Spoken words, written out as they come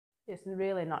It's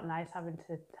really not nice having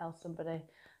to tell somebody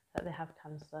that they have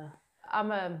cancer.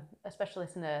 I'm a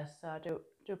specialist nurse, so I do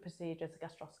procedures,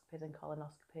 gastroscopies and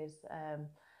colonoscopies,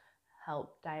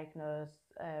 help diagnose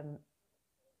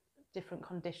different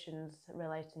conditions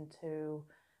relating to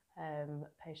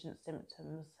patient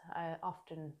symptoms. I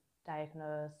often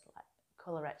diagnose like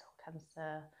colorectal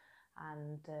cancer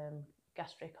and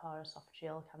gastric or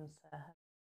esophageal cancer.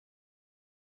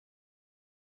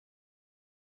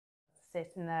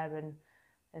 Sitting there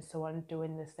and someone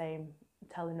doing the same,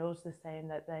 telling us the same,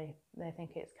 that they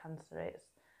think it's cancer.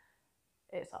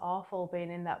 It's awful being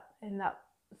in that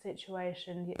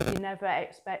situation. You never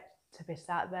expect to be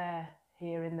sat there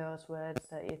hearing those words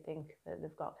that you think that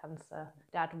they've got cancer.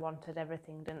 Dad wanted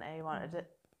everything, didn't he? He wanted it.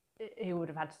 He would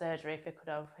have had surgery if he could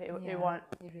have. He really wanted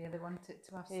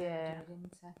to have surgery,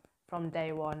 didn't he? From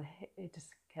day one, he just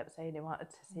kept saying he wanted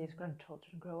to see his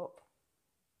grandchildren grow up.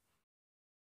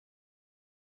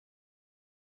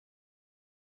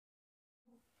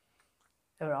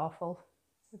 They were awful,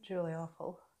 truly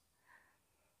awful.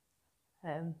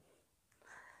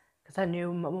 Because I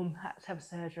knew my mum had to have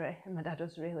surgery and my dad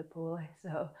was really poorly,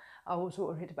 so I was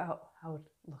worried about how I would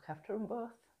look after them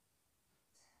both.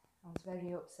 I was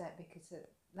very upset because at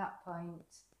that point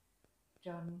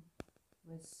John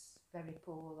was very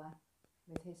poorly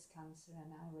with his cancer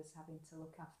and I was having to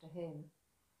look after him,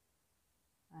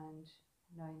 and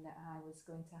knowing that I was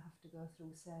going to have to go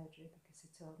through surgery because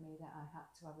he told me that I had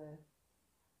to have a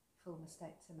full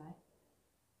mastectomy,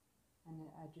 and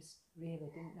I just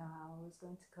really didn't know how I was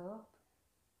going to cope.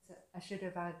 So I should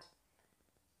have had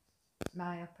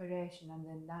my operation on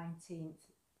the 19th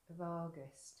of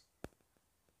August,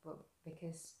 but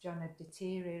because John had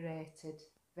deteriorated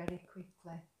very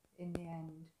quickly in the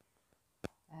end,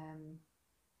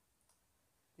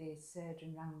 the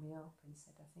surgeon rang me up and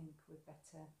said, I think we'd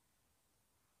better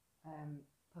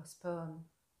postpone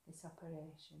this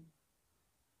operation.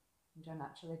 And John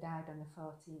actually died on the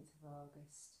 14th of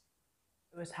August.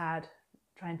 It was hard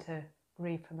trying to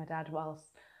grieve for my dad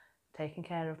whilst taking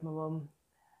care of my mum,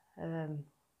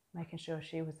 making sure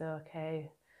she was okay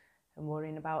and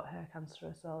worrying about her cancer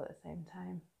as well at the same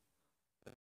time.